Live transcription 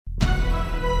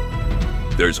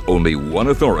There's only one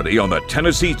authority on the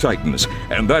Tennessee Titans,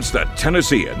 and that's the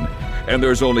Tennessean. And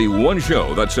there's only one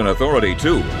show that's an authority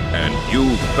too, and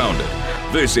you've found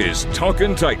it. This is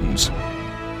Talkin' Titans.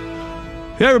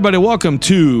 Hey everybody, welcome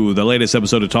to the latest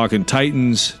episode of Talkin'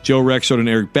 Titans. Joe Rexrode and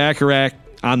Eric Bacharach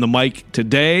on the mic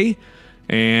today.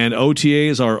 And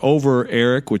OTAs are over,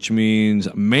 Eric, which means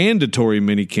mandatory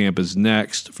minicamp is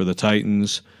next for the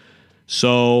Titans.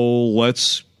 So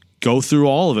let's go through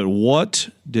all of it. What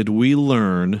did we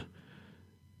learn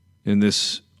in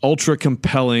this ultra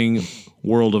compelling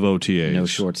world of OTAs? No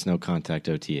shorts, no contact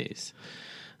OTAs.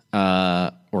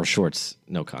 Or shorts,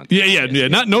 no contact. Yeah.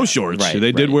 Not no shorts. Right,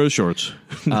 they did wear shorts.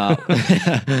 I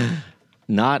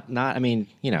mean,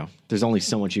 there's only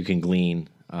so much you can glean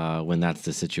when that's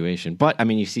the situation. But, I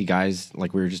mean, you see guys,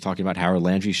 like we were just talking about, Harold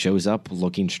Landry shows up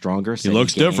looking stronger. He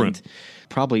looks different.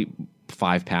 Probably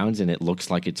 5 pounds, and it looks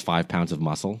like it's 5 pounds of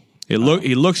muscle. He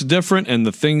looks different, and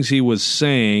the things he was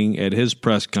saying at his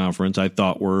press conference, I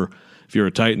thought were, if you're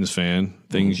a Titans fan,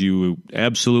 things you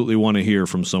absolutely want to hear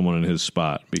from someone in his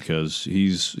spot, because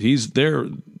he's there.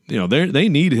 They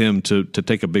need him to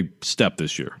take a big step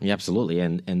this year. Yeah, absolutely,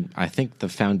 and I think the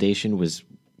foundation was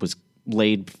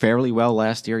laid fairly well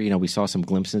last year. We saw some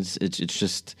glimpses. It's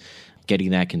just getting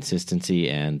that consistency,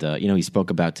 and he spoke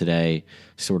about today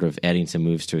sort of adding some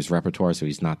moves to his repertoire, so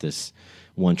he's not this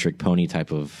one-trick pony type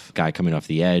of guy coming off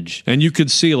the edge. And you could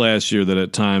see last year that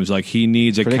at times, like, he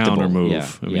needs a counter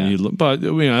move. Yeah.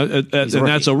 And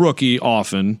that's a rookie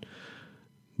often.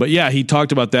 But yeah, he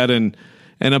talked about that, and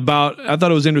about. I thought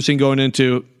it was interesting going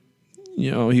into.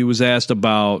 He was asked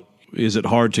about, is it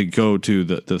hard to go to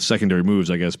the secondary moves,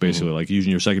 I guess, basically, like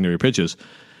using your secondary pitches.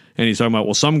 And he's talking about,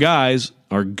 well, some guys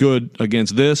are good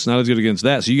against this, not as good against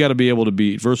that. So you got to be able to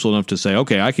be versatile enough to say,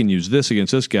 okay, I can use this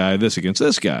against this guy, this against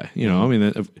this guy. I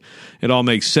mean, it all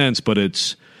makes sense, but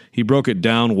he broke it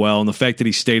down well. And the fact that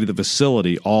he stayed at the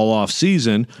facility all off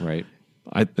season, right?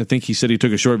 I think he said he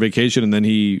took a short vacation, and then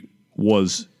he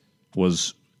was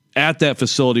at that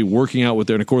facility working out with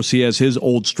there. And of course, he has his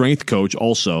old strength coach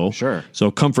also. Sure.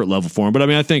 So comfort level for him. But I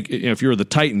mean, I think if you're the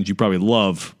Titans, you probably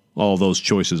love all those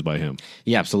choices by him.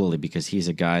 Yeah, absolutely, because he's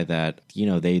a guy that,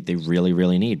 they really,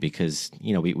 really need, because,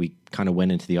 we kind of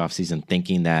went into the offseason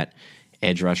thinking that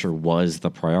edge rusher was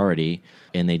the priority,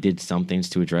 and they did some things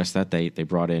to address that. They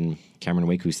brought in Cameron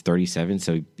Wake, who's 37,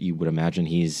 so you would imagine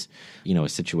he's, a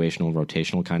situational,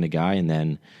 rotational kind of guy. And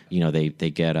then,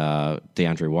 they get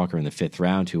DeAndre Walker in the 5th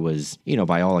round, who was,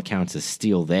 by all accounts, a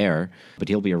steal there, but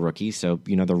he'll be a rookie. So,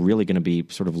 they're really going to be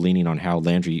sort of leaning on Harold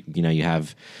Landry. You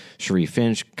have Sharif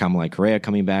Finch, Kamalei Correa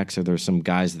coming back, so there's some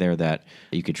guys there that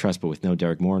you could trust, but with no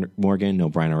Derek Morgan, no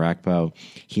Brian Orakpo,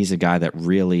 he's a guy that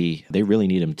they really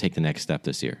need him to take the next step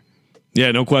this year.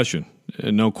 Yeah, no question.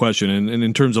 No question. And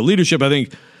in terms of leadership, I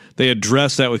think they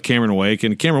addressed that with Cameron Wake.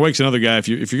 And Cameron Wake's another guy, if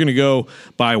you're going to go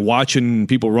by watching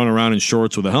people run around in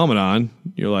shorts with a helmet on,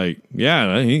 you're like,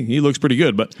 yeah, he looks pretty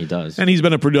good. But he does. And he's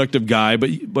been a productive guy,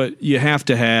 but you have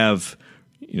to have,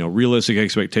 realistic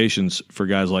expectations for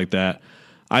guys like that.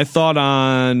 I thought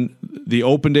on the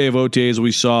open day of OTAs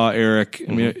we saw, Eric,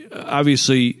 I mean,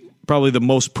 obviously probably the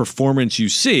most performance you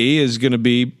see is going to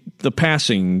be the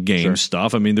passing game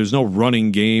stuff. I mean, there's no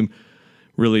running game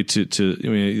really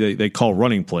they call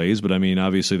running plays, but I mean,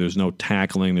 obviously there's no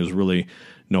tackling. There's really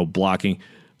no blocking.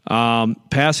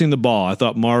 Passing the ball, I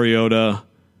thought Mariota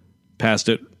passed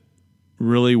it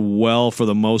really well for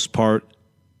the most part.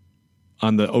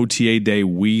 On the OTA day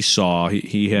we saw,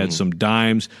 he had some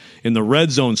dimes. In the red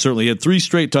zone, certainly. He had 3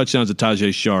 straight touchdowns to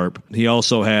Tajae Sharpe. He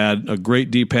also had a great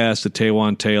deep pass to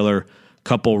Taywan Taylor,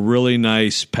 couple really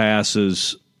nice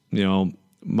passes,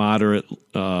 moderate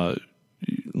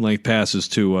length passes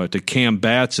to Cam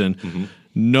Batson.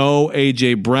 No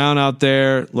A.J. Brown out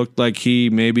there. Looked like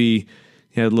he maybe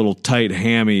had a little tight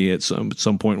hammy at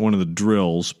some point in one of the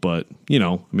drills. But,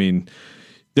 I mean,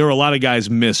 there were a lot of guys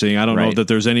missing. I don't know that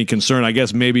there's any concern. I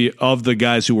guess maybe of the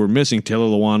guys who were missing, Taylor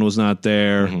Lewan was not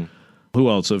there. Who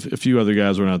else? A few other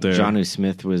guys were not there. Jonnu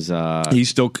Smith was... he's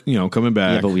still, coming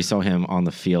back. Yeah, but we saw him on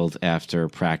the field after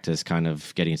practice kind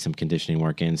of getting some conditioning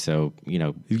work in. So,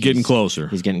 he's getting closer.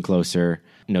 He's getting closer.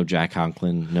 No Jack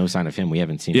Conklin. No sign of him. We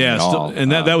haven't seen him at all.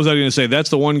 And that was what I was going to say. That's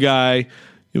the one guy...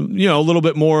 a little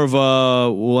bit more of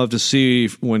we'll have to see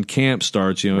when camp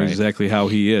starts, exactly how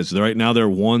he is. Right now, their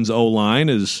one's O-line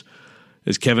is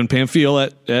Kevin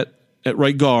Pamphile at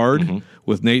right guard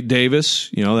with Nate Davis.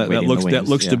 That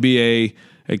looks to be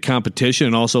a competition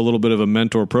and also a little bit of a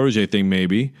mentor-protege thing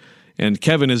maybe. And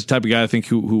Kevin is the type of guy I think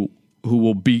who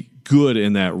will be good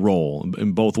in that role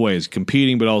in both ways,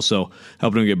 competing but also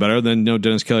helping him get better. Then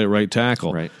Dennis Kelly at right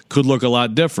tackle could look a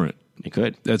lot different. It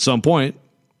could at some point.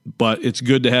 but it's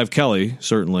good to have Kelly,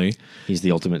 certainly. He's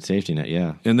the ultimate safety net,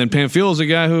 yeah. And then Pamphile is a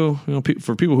guy who,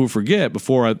 for people who forget,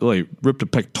 before I ripped a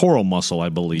pectoral muscle, I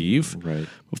believe. Right.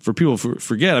 For people who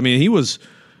forget, I mean, he was,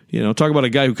 talk about a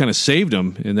guy who kind of saved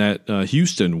him in that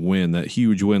Houston win, that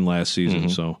huge win last season.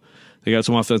 So they got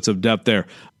some offensive depth there.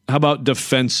 How about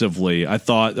defensively? I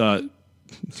thought,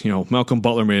 Malcolm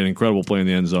Butler made an incredible play in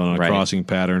the end zone on a crossing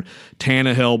pattern.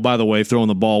 Tannehill, by the way, throwing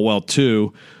the ball well,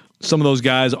 too. Some of those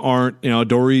guys aren't,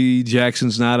 Dory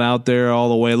Jackson's not out there all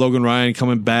the way. Logan Ryan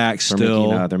coming back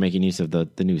still. They're making use of the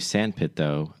new sandpit,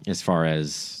 though, as far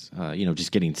as,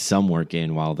 just getting some work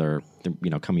in while they're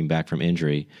coming back from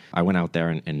injury. I went out there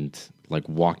and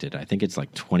walked it. I think it's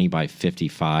 20 by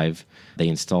 55. They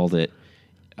installed it.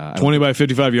 20 by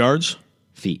 55 yards?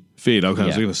 Feet. Okay, yeah. I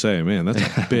was going to say, man,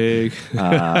 that's big.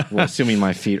 Well, assuming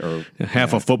my feet are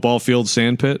half a football field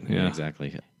sandpit. Yeah,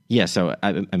 exactly. Yeah, so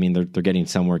I mean, they're getting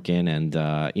some work in, and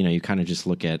you kind of just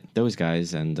look at those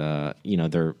guys, and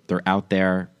they're out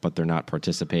there, but they're not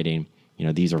participating.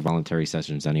 These are voluntary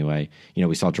sessions anyway.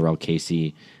 We saw Jarrell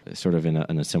Casey sort of in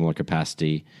a similar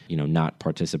capacity. Not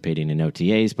participating in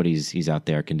OTAs, but he's out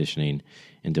there conditioning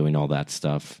and doing all that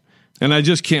stuff. And I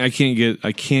just can't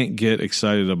get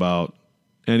excited about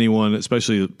anyone,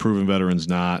 especially proven veterans,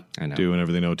 not doing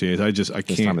everything OTAs. I can't.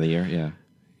 This time of the year, yeah.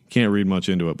 Can't read much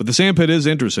into it. But the sandpit is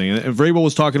interesting. And Vrabel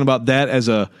was talking about that as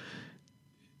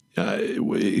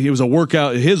he was a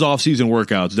workout. His off-season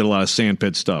workouts did a lot of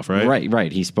sandpit stuff, right?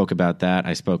 Right. He spoke about that.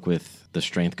 I spoke with the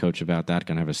strength coach about that.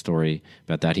 Going to have a story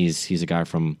about that. He's a guy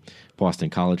from Boston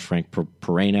College, Frank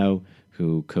Perrano,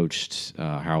 who coached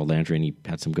Harold Landry, and he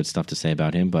had some good stuff to say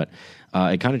about him. But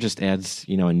it kind of just adds,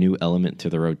 a new element to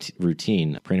the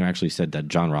routine. Perrano actually said that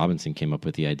John Robinson came up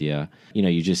with the idea.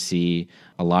 You just see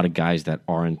a lot of guys that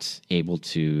aren't able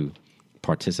to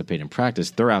participate in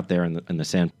practice. They're out there in the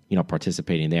sand,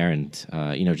 participating there. And,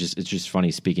 it's just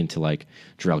funny speaking to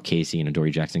Jarrell Casey and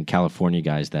Adoree Jackson, California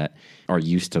guys that are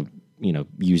used to,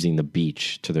 using the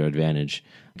beach to their advantage.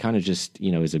 Kind of just,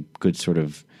 is a good sort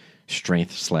of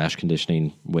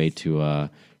strength/conditioning way to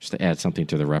just to add something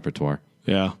to the repertoire.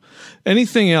 Yeah.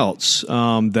 Anything else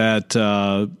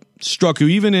that struck you,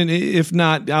 even if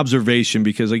not observation,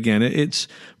 because again, it's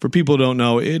for people who don't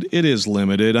know, it is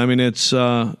limited. I mean, it's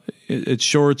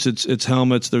shorts, it's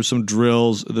helmets. There's some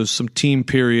drills, there's some team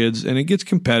periods, and it gets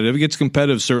competitive. It gets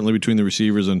competitive certainly between the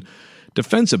receivers and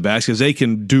defensive backs because they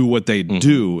can do what they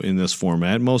do in this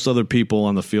format. Most other people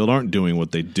on the field aren't doing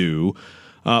what they do.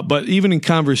 But even in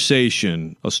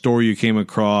conversation, a story you came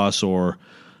across or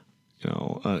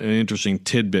an interesting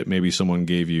tidbit maybe someone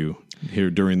gave you here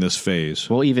during this phase.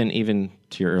 Well, even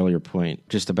to your earlier point,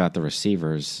 just about the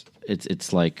receivers,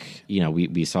 it's like,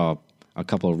 we saw a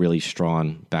couple of really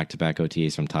strong back-to-back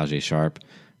OTAs from Tajae Sharpe,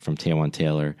 from Taywan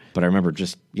Taylor. But I remember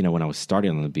just, when I was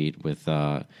starting on the beat with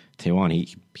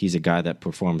Taywan, he's a guy that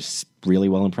performs really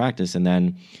well in practice, and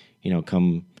then,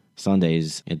 come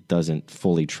Sundays, it doesn't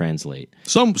fully translate.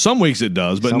 Some weeks it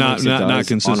does, but not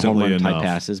consistently on enough. Type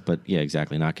passes, but yeah,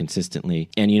 exactly, not consistently.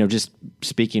 And just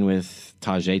speaking with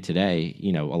Tajae today,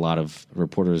 a lot of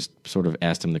reporters sort of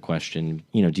asked him the question,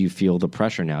 do you feel the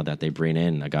pressure now that they bring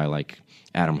in a guy like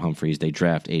Adam Humphries, they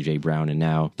draft AJ Brown, and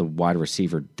now the wide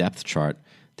receiver depth chart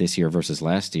this year versus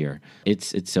last year,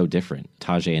 it's so different.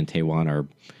 Tajae and Taywan are,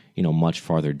 much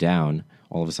farther down,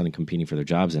 all of a sudden competing for their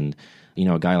jobs, and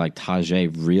a guy like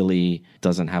Tajae really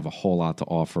doesn't have a whole lot to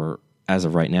offer as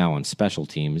of right now on special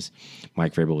teams.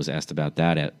 Mike Vrabel was asked about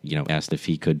that. Asked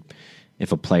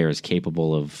if a player is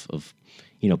capable of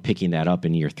picking that up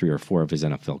in year 3 or 4 of his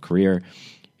NFL career,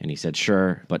 and he said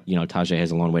sure. But Tajae has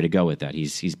a long way to go with that.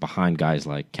 He's behind guys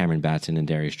like Cameron Batson and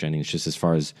Darius Jennings just as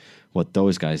far as what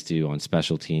those guys do on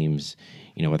special teams.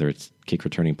 Whether it's kick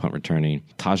returning, punt returning.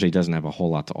 Tajae doesn't have a whole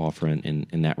lot to offer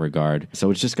in that regard. So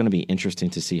it's just going to be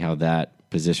interesting to see how that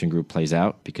position group plays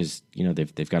out because,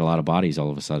 they've got a lot of bodies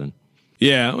all of a sudden.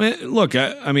 Yeah. Look,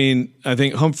 I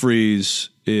think Humphries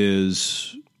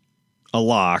is a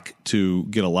lock to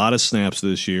get a lot of snaps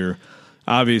this year.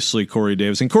 Obviously, Corey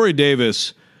Davis. And Corey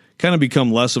Davis kind of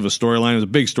become less of a storyline. It was a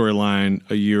big storyline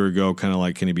a year ago, kind of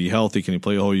like, can he be healthy? Can he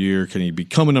play a whole year? Can he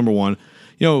become a number one?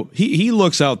 He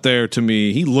looks out there to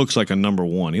me, he looks like a number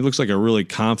one. He looks like a really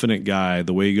confident guy,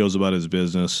 the way he goes about his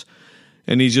business.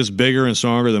 And he's just bigger and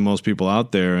stronger than most people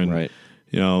out there. And,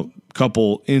 a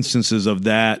couple instances of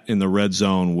that in the red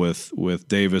zone with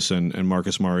Davis and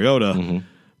Marcus Mariota. Mm-hmm.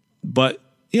 But,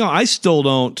 I still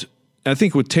don't, I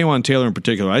think with Taywan Taylor in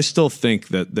particular, I still think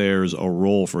that there's a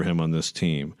role for him on this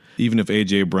team. Even if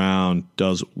A.J. Brown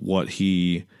does what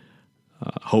he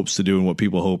hopes to do and what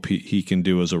people hope he can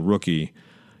do as a rookie.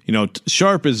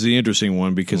 Sharpe is the interesting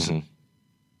one because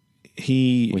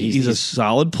he's a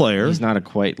solid player. He's not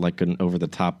quite like an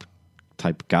over-the-top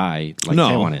type guy like No.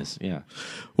 Taiwan is. Yeah.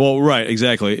 Well, right,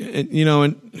 exactly. And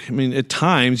I mean, at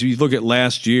times, you look at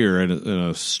last year in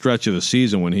a stretch of the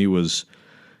season when he was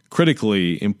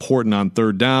critically important on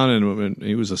third down, and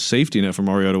he was a safety net for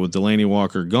Mariota with Delaney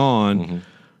Walker gone. Mm-hmm.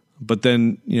 But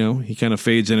then, he kind of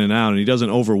fades in and out, and he doesn't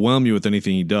overwhelm you with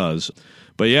anything he does.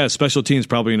 But yeah, special teams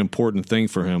probably an important thing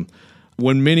for him.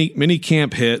 When mini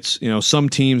camp hits, some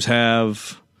teams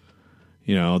have.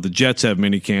 The Jets have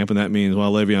minicamp, and that means,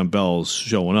 Le'Veon Bell's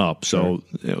showing up. So,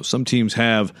 some teams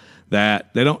have that.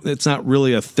 It's not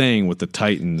really a thing with the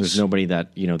Titans. There's nobody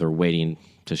that, they're waiting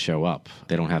to show up.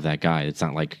 They don't have that guy. It's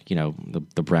not like,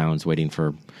 the Browns waiting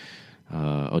for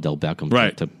Odell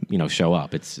Beckham to show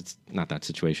up. It's not that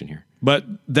situation here. But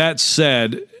that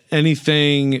said,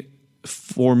 anything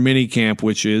for minicamp,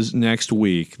 which is next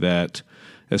week, that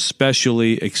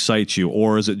especially excites you?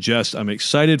 Or is it just, I'm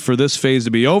excited for this phase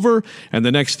to be over and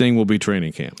the next thing will be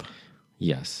training camp?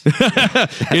 Yes.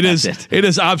 It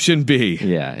is option B.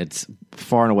 Yeah, it's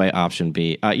far and away option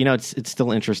B. It's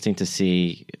still interesting to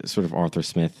see sort of Arthur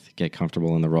Smith get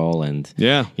comfortable in the role and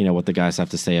what the guys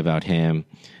have to say about him.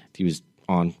 He was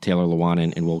on Taylor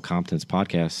Lewan and Will Compton's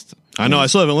podcast. I know. I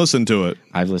still haven't listened to it.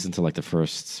 I've listened to like the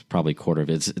first probably quarter of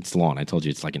it. It's long. I told you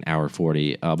it's like an hour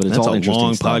 40. But it's That's all a interesting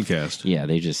long stuff. podcast. Yeah,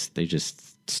 they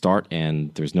just start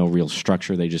and there's no real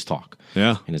structure. They just talk.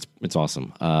 Yeah, and it's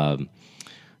awesome.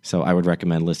 So I would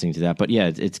recommend listening to that. But yeah,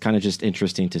 it's kind of just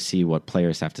interesting to see what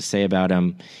players have to say about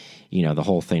him. The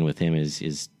whole thing with him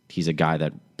is he's a guy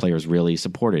that players really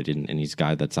supported, and he's a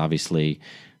guy that's obviously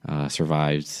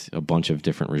survived a bunch of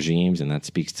different regimes, and that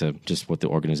speaks to just what the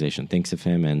organization thinks of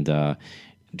him, and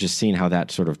just seeing how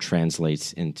that sort of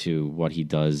translates into what he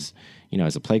does,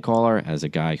 as a play caller, as a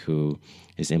guy who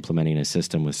is implementing a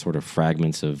system with sort of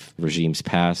fragments of regimes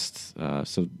past.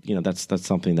 So that's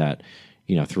something that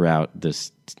throughout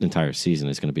this entire season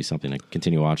is going to be something to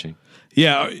continue watching.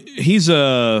 Yeah,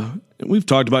 we've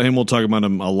talked about him. We'll talk about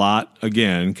him a lot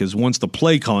again, because once the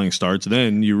play calling starts,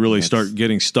 then you really start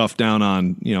getting stuff down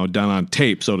on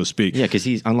tape, so to speak. Yeah, because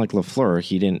he's unlike LaFleur.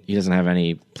 He doesn't have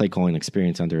any play calling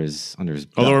experience under his belt.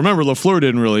 Although remember, LaFleur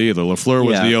didn't really either. LaFleur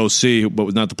was the OC, but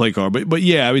was not the play caller. But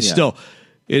yeah, I mean, still,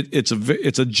 it's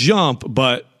a jump,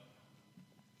 but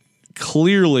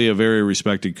clearly a very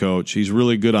respected coach. He's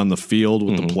really good on the field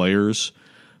with the players.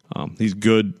 He's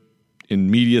good in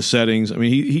media settings. I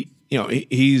mean,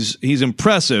 he's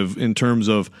impressive in terms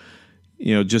of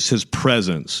just his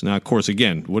presence. Now, of course,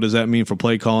 again, what does that mean for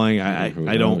play calling?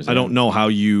 I don't know how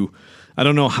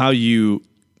you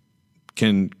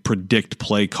can predict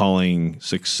play calling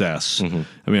success.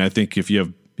 I mean, I think if you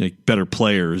have better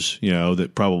players,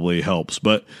 that probably helps.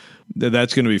 But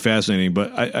that's going to be fascinating.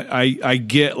 But I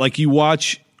get, like, you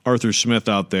watch Arthur Smith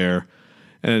out there,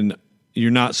 and you're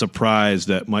not surprised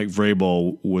that Mike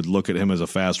Vrabel would look at him as a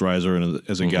fast riser and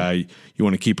as a guy you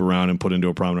want to keep around and put into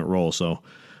a prominent role. So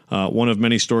one of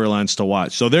many storylines to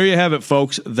watch. So there you have it,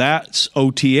 folks. That's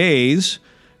OTAs.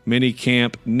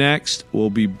 Minicamp next. We'll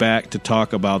be back to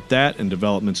talk about that and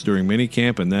developments during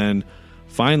minicamp. And then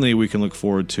finally, we can look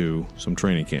forward to some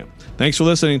training camp. Thanks for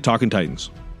listening. Talking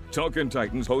Titans. Talkin'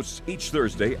 Titans hosts each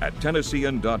Thursday at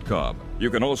Tennessean.com. You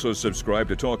can also subscribe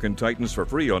to Talkin' Titans for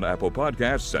free on Apple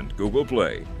Podcasts and Google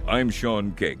Play. I'm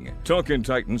Sean King. Talkin'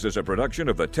 Titans is a production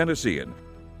of the Tennessean.